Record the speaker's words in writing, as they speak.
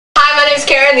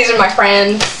Karen. These are my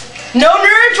friends. No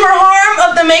nerds were harmed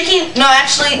of the making. No,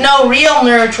 actually, no real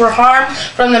nerds were harmed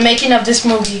from the making of this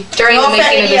movie. During the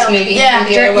making of this movie. Yeah,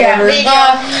 whatever.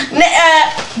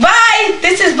 Bye.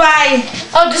 This is by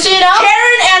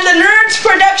Karen and the Nerds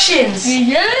Productions.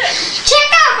 Yeah. Check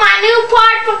out my new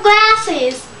portable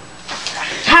glasses.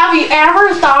 Have you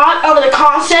ever thought of the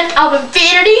concept of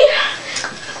infinity?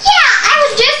 Yeah, I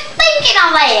was just thinking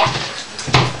of that.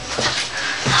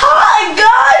 Hi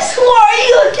guys, who are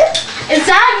you? Is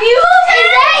that you? Is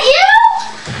that you?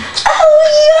 Oh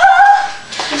yeah.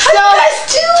 How you guys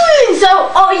doing?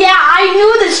 Oh yeah, I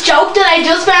knew this joke that I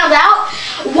just found out.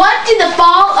 What did the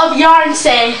ball of yarn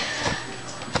say?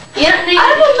 I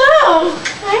don't know.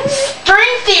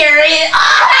 String theory.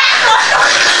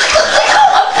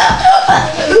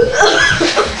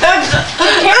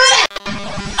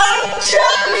 I'm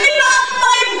choking on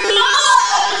my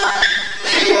blood.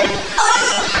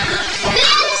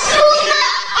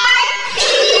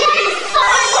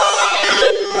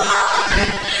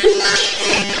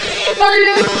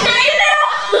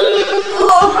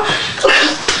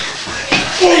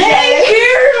 Hey,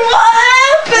 Karen, what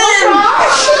happened?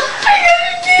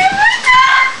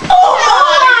 Oh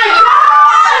my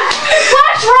God!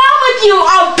 What's wrong with you? A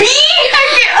bee?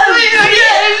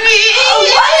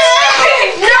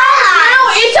 No,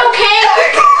 it's okay.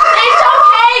 It's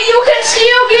okay. You can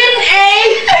still get an A.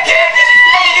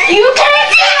 You can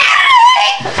get an A.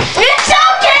 It's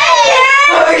okay.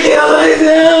 I'll kill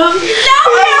myself.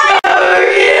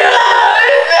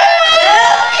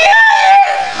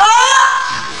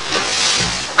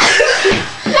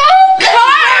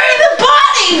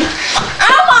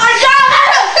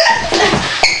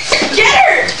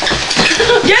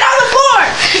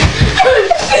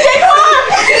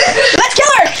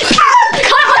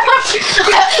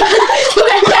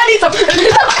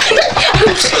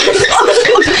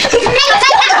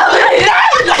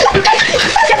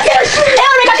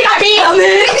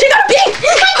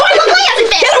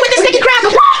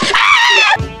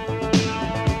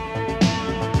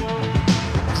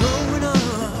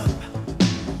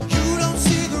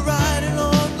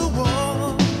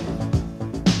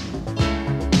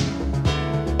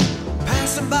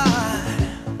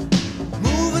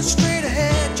 Straight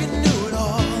ahead, you knew it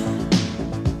all.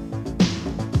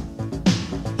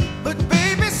 But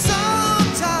baby,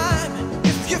 sometime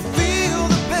if you feel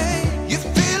the pain, you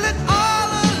feel it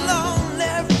all alone.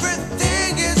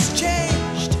 Everything is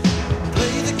changed.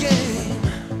 Play the game.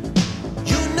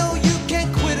 You know you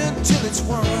can't quit until it's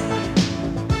won.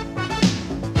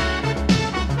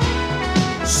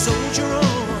 So